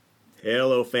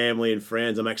Hello, family and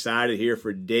friends. I'm excited here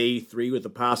for day 3 with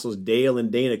Apostles Dale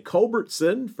and Dana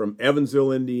Culbertson from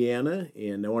Evansville, Indiana.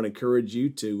 And I want to encourage you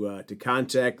to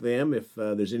contact them if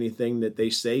there's anything that they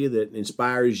say that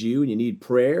inspires you and you need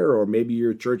prayer, or maybe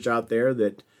you're a church out there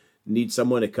that needs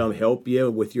someone to come help you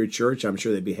with your church. I'm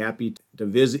sure they'd be happy to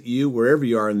visit you wherever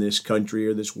you are in this country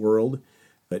or this world.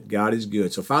 But God is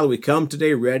good. So, Father, we come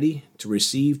today ready to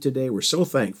receive today. We're so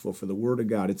thankful for the Word of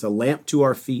God. It's a lamp to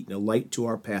our feet and a light to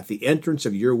our path. The entrance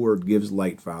of your Word gives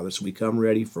light, Father. So we come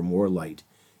ready for more light.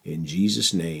 In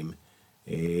Jesus' name,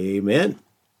 amen.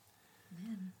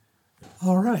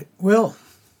 All right. Well,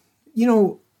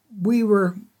 one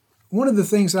of the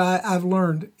things I've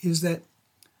learned is that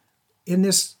in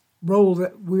this role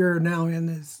that we're now in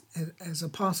as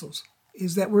apostles,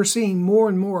 is that we're seeing more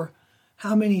and more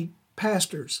how many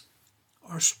pastors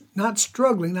are not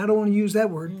struggling, I don't want to use that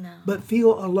word, but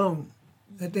feel alone,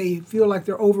 that they feel like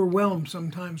they're overwhelmed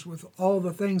sometimes with all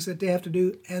the things that they have to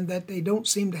do and that they don't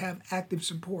seem to have active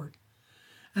support.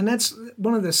 And that's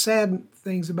one of the sad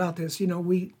things about this.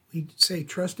 We say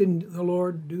trust in the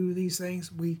Lord, do these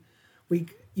things. We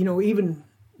even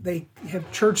they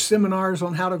have church seminars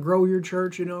on how to grow your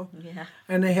church,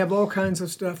 and they have all kinds of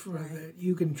stuff that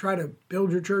you can try to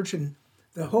build your church. And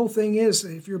the whole thing is,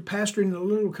 if you're pastoring a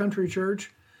little country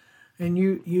church and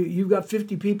you've got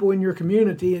 50 people in your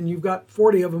community and you've got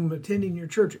 40 of them attending your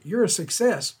church, you're a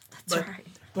success. That's right.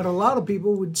 But a lot of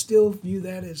people would still view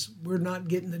that as we're not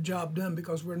getting the job done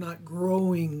because we're not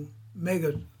growing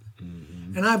mega.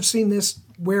 Mm-hmm. And I've seen this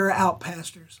wear out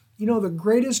pastors. The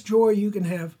greatest joy you can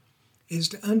have is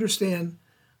to understand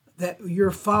that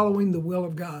you're following the will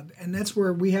of God. And that's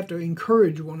where we have to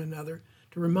encourage one another,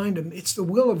 to remind them it's the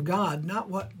will of God, not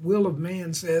what will of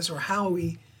man says or how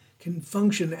we can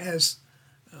function as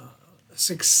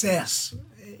success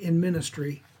in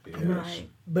ministry. Yes. Right.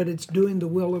 But it's doing the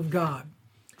will of God.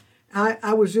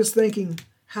 I was just thinking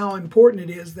how important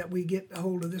it is that we get a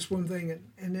hold of this one thing.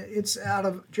 And it's out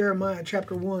of Jeremiah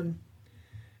chapter 1.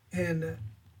 And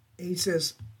he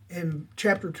says in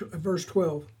verse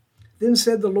 12, "Then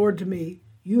said the Lord to me,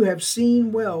 you have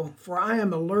seen well, for I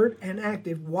am alert and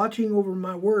active, watching over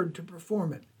my word to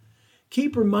perform it."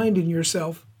 Keep reminding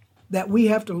yourself that we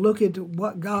have to look into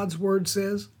what God's word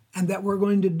says and that we're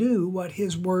going to do what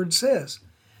his word says.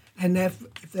 And if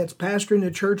that's pastoring a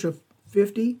church of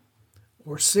 50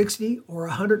 or 60 or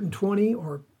 120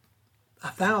 or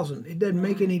 1,000, it doesn't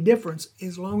make any difference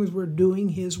as long as we're doing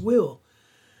his will.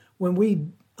 When we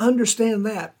understand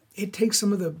that, it takes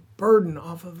some of the burden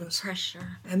off of us.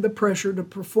 Pressure. And the pressure to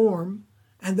perform,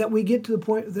 and that we get to the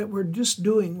point that we're just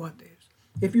doing what it is.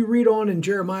 If you read on in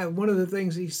Jeremiah, one of the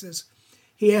things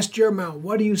he asked Jeremiah,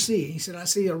 "What do you see?" He said, "I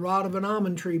see a rod of an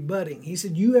almond tree budding." He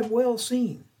said, "You have well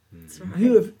seen." That's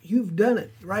right. You've done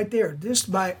it right there, just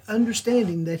by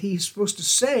understanding that he's supposed to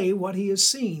say what he has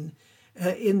seen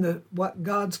in what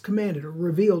God's commanded or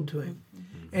revealed to him.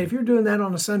 Mm-hmm. And if you're doing that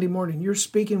on a Sunday morning, you're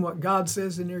speaking what God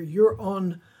says in there, you're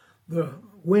on the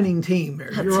winning team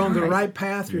there. You're on the right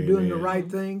path. You're doing the right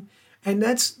thing. And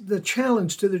that's the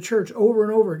challenge to the church over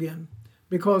and over again,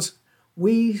 because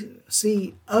we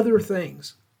see other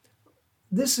things.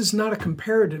 This is not a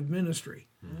comparative ministry.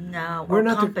 No, We're or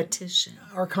not competition.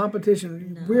 Our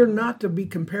competition. No. We're not to be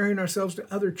comparing ourselves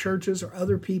to other churches or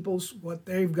other people's, what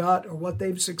they've got or what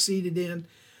they've succeeded in.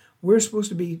 We're supposed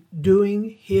to be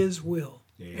doing his will.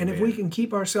 Amen. And if we can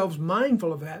keep ourselves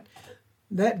mindful of that,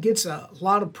 that gets a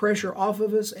lot of pressure off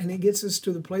of us, and it gets us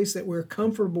to the place that we're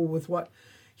comfortable with what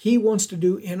he wants to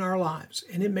do in our lives.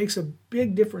 And it makes a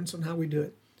big difference on how we do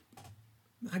it.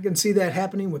 I can see that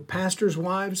happening with pastors'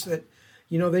 wives that,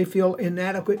 they feel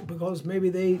inadequate because maybe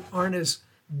they aren't as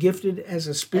gifted as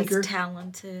a speaker. As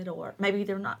talented, or maybe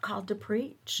they're not called to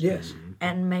preach. Yes.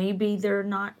 And maybe they're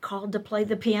not called to play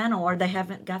the piano, or they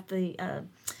haven't got the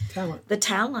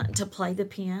talent to play the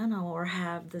piano or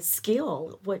have the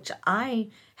skill, which I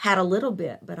had a little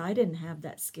bit, but I didn't have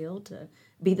that skill to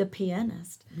be the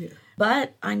pianist. Yeah.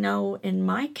 But I know in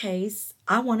my case,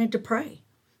 I wanted to pray.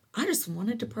 I just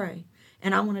wanted to pray,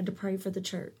 and I wanted to pray for the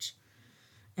church.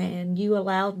 And you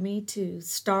allowed me to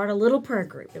start a little prayer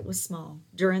group. It was small,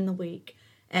 during the week.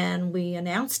 And we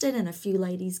announced it, and a few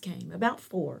ladies came, about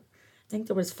 4. I think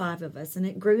there was 5 of us, and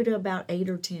it grew to about 8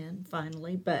 or 10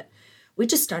 finally. But we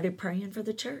just started praying for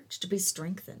the church to be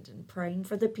strengthened, and praying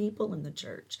for the people in the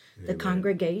church, the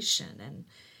congregation. And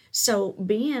so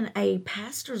being a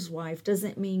pastor's wife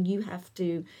doesn't mean you have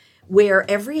to wear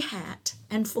every hat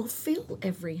and fulfill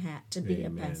every hat to be a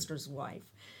pastor's wife.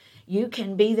 You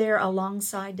can be there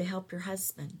alongside to help your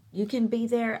husband. You can be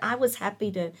there. I was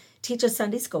happy to teach a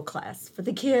Sunday school class for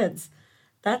the kids.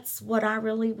 That's what I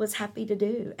really was happy to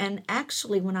do. And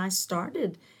actually, when I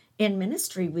started in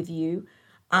ministry with you,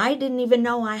 I didn't even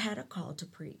know I had a call to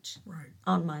preach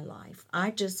on my life.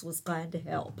 I just was glad to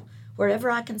help. Wherever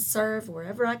I can serve,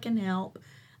 wherever I can help,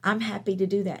 I'm happy to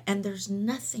do that. And there's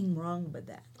nothing wrong with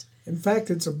that. In fact,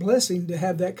 it's a blessing to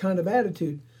have that kind of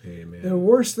attitude. Amen. The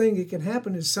worst thing that can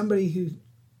happen is somebody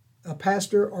a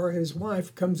pastor or his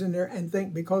wife comes in there and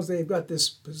think because they've got this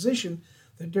position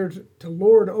that they're to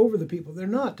lord over the people. They're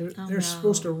not. They're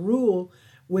supposed to rule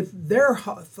with their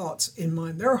thoughts in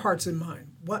mind, their hearts in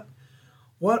mind.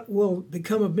 What will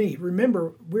become of me?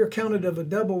 Remember, we're counted of a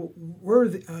double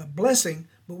blessing,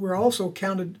 but we're also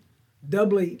counted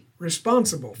doubly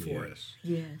responsible for it.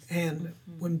 Yes. And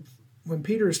when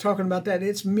Peter is talking about that,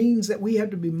 it means that we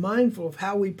have to be mindful of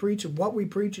how we preach and what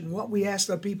we ask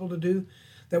the people to do,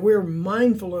 that we're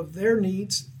mindful of their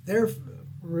needs, their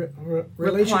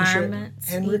relationship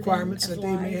and requirements that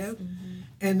they may have. Mm-hmm.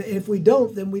 And if we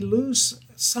don't, then we lose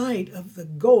sight of the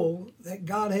goal that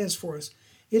God has for us.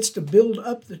 It's to build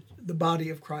up the body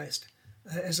of Christ.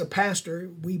 As a pastor,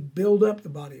 we build up the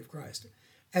body of Christ.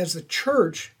 As the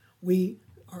church, we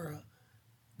are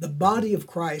the body of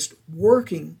Christ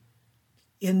working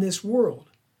in this world.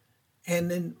 And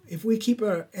then if we keep,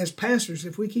 as pastors,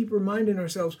 if we keep reminding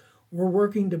ourselves we're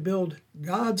working to build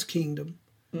God's kingdom,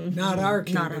 not our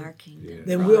kingdom,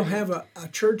 then we'll have a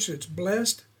church that's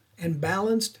blessed and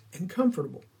balanced and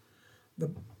comfortable.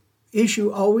 The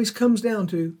issue always comes down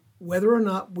to whether or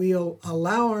not we'll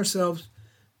allow ourselves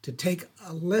to take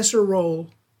a lesser role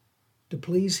to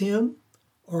please Him,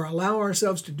 or allow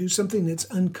ourselves to do something that's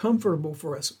uncomfortable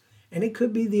for us. And it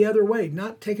could be the other way,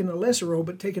 not taking a lesser role,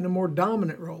 but taking a more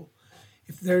dominant role.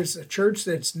 If there's a church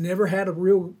that's never had a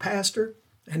real pastor,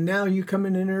 and now you come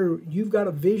in there, you've got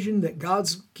a vision that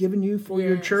God's given you for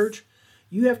your church,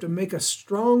 you have to make a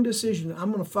strong decision.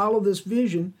 I'm going to follow this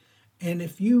vision, and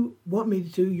if you want me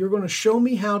to, you're going to show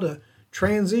me how to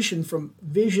transition from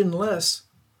visionless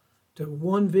to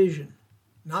one vision.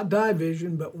 Not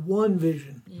division, but one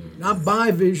vision. Yes. Not by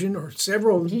vision or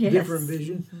several different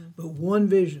visions, but one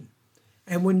vision.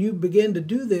 And when you begin to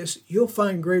do this, you'll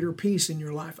find greater peace in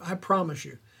your life. I promise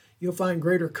you. You'll find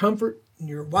greater comfort, and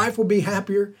your wife will be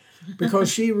happier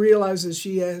because she realizes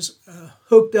she has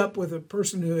hooked up with a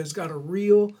person who has got a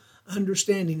real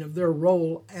understanding of their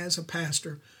role as a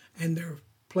pastor and their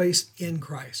place in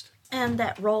Christ. And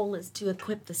that role is to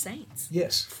equip the saints.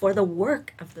 Yes. For the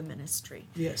work of the ministry.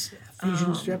 Yes.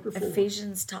 Ephesians chapter 4.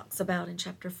 Ephesians talks about in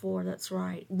chapter 4, that's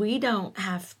right. We don't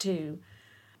have to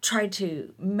try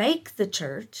to make the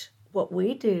church. What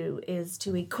we do is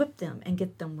to equip them and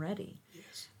get them ready.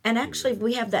 Yes. And actually, if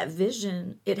we have that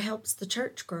vision, it helps the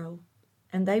church grow.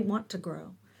 And they want to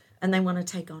grow. And they want to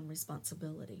take on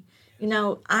responsibility. Yes. You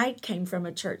know, I came from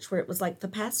a church where it was like the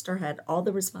pastor had all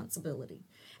the responsibility.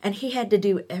 And he had to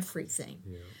do everything.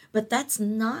 Yeah. But that's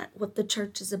not what the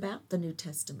church is about, the New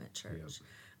Testament church. Yeah.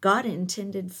 God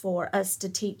intended for us to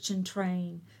teach and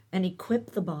train and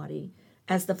equip the body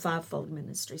as the fivefold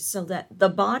ministry, so that the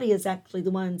body is actually the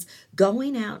ones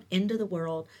going out into the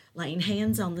world, laying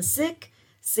hands on the sick,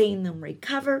 seeing them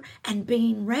recover, and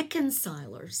being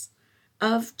reconcilers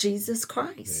of Jesus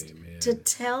Christ. Amen. To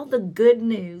tell the good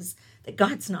news that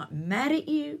God's not mad at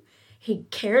you. He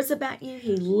cares about you.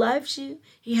 He loves you.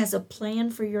 He has a plan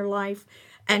for your life.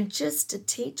 And just to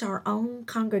teach our own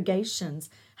congregations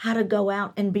how to go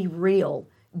out and be real.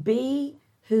 Be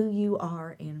who you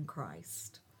are in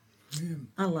Christ. Yeah.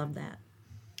 I love that.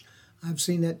 I've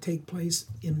seen that take place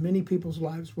in many people's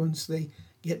lives once they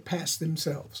get past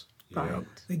themselves. Right.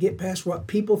 They get past what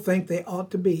people think they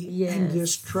ought to be and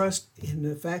just trust in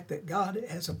the fact that God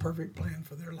has a perfect plan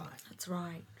for their life. That's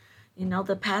right. You know,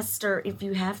 the pastor, if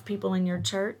you have people in your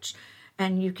church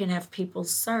and you can have people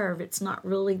serve, it's not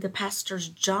really the pastor's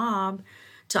job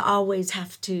to always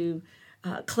have to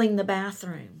clean the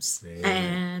bathrooms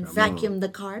and vacuum the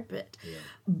carpet. Yeah.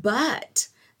 But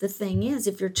the thing is,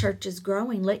 if your church is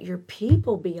growing, let your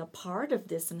people be a part of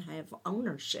this and have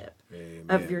ownership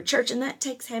of your church. And that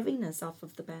takes heaviness off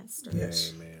of the pastor.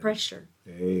 Yes. Amen. Pressure.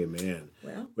 Amen.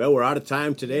 Well, we're out of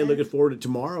time today. Yeah. Looking forward to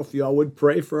tomorrow. If you all would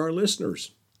pray for our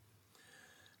listeners.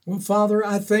 Well, Father,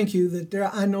 I thank you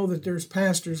that I know that there's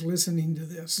pastors listening to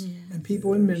this and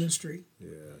people in ministry.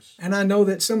 Yes. And I know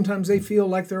that sometimes they feel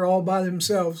like they're all by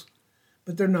themselves,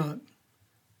 but they're not.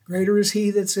 Greater is He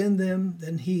that's in them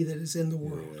than he that is in the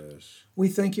world. Yes. We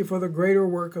thank you for the greater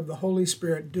work of the Holy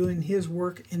Spirit doing His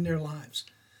work in their lives.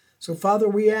 So, Father,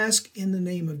 we ask in the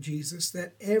name of Jesus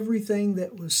that everything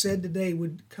that was said today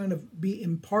would kind of be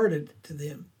imparted to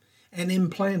them and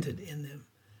implanted in them.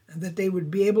 And that they would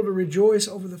be able to rejoice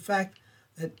over the fact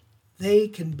that they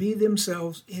can be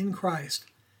themselves in Christ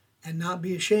and not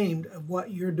be ashamed of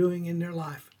what you're doing in their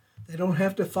life. They don't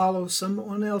have to follow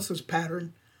someone else's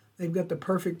pattern. They've got the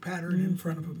perfect pattern in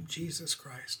front of them, Jesus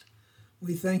Christ.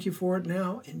 We thank you for it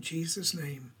now in Jesus'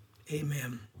 name.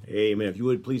 Amen. Amen. If you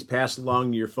would please pass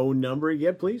along your phone number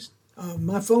again, please.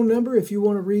 My phone number, if you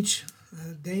want to reach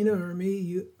Dana or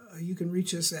me, you can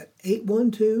reach us at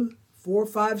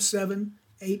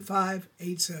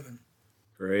 812-457-8587.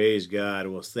 Praise God.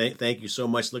 Well, thank you so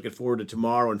much. Looking forward to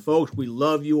tomorrow. And folks, we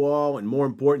love you all. And more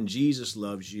important, Jesus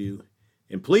loves you.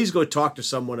 And please go talk to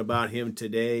someone about him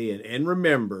today. And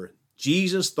remember,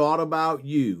 Jesus thought about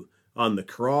you on the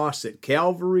cross at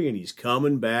Calvary, and he's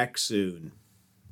coming back soon.